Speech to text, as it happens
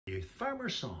Farmer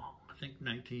song. I think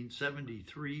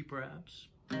 1973 perhaps.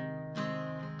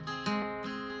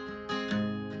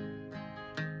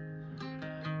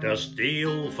 Dusty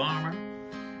old farmer,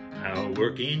 out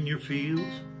working your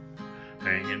fields,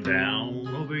 hanging down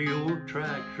over your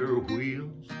tractor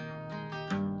wheels.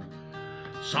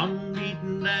 Sun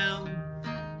beating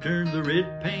down, turned the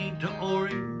red paint to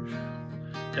orange,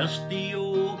 dusty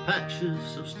old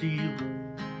patches of steel.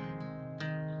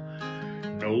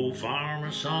 No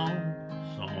farmer song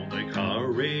on the car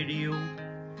radio,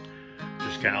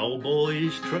 just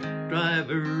cowboys, truck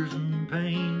drivers, and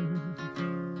pain.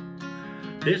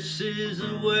 This is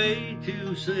a way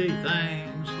to say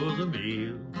thanks for the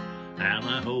meal, and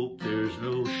I hope there's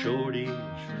no shortage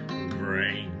of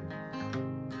rain.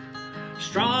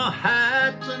 Straw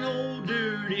hats and old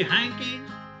dirty hankies,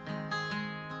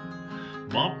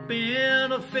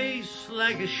 mopping a face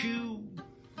like a shoe.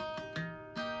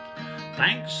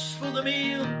 Thanks for the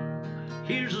meal,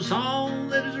 here's a song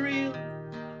that is real,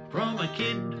 from a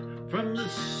kid from the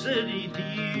city to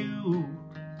you.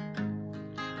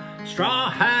 Straw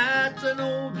hats and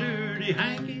old dirty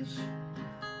hankies,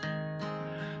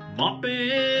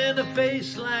 mopping a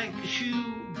face like a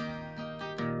shoe.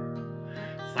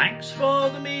 Thanks for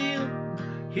the meal,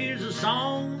 here's a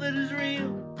song that is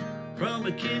real, from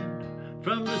a kid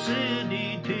from the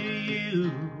city to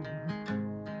you.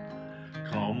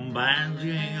 Combines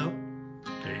gang up,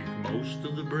 take most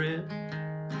of the bread,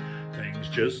 things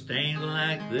just ain't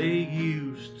like they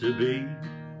used to be.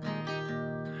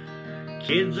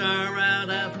 Kids are out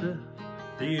after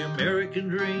the American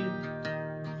dream,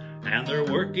 and they're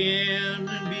working in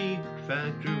big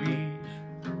factories.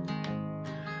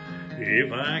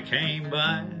 If I came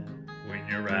by when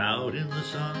you're out in the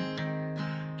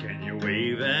sun, can you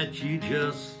wave at you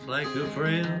just like a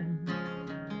friend?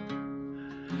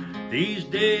 These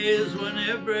days when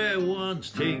everyone's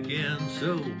taking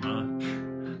so much,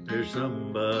 there's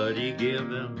somebody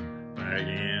giving back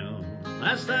in.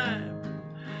 Last time,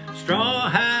 straw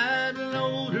hat and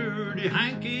old dirty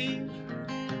hankies,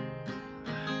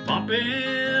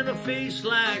 mopping a face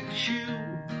like a shoe.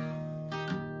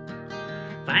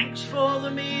 Thanks for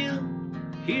the meal,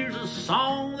 here's a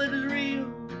song that is real,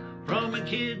 from a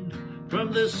kid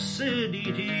from the city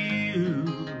to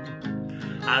you.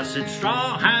 I said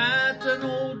straw hats and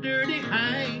old dirty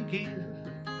hankies,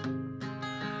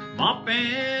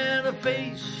 mopping a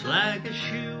face like a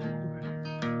shoe.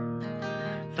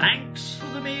 Thanks for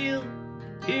the meal,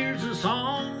 here's a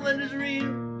song that is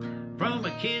real, from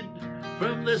a kid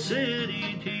from the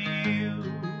city to you.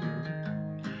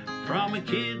 From a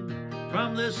kid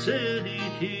from the city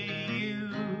to you.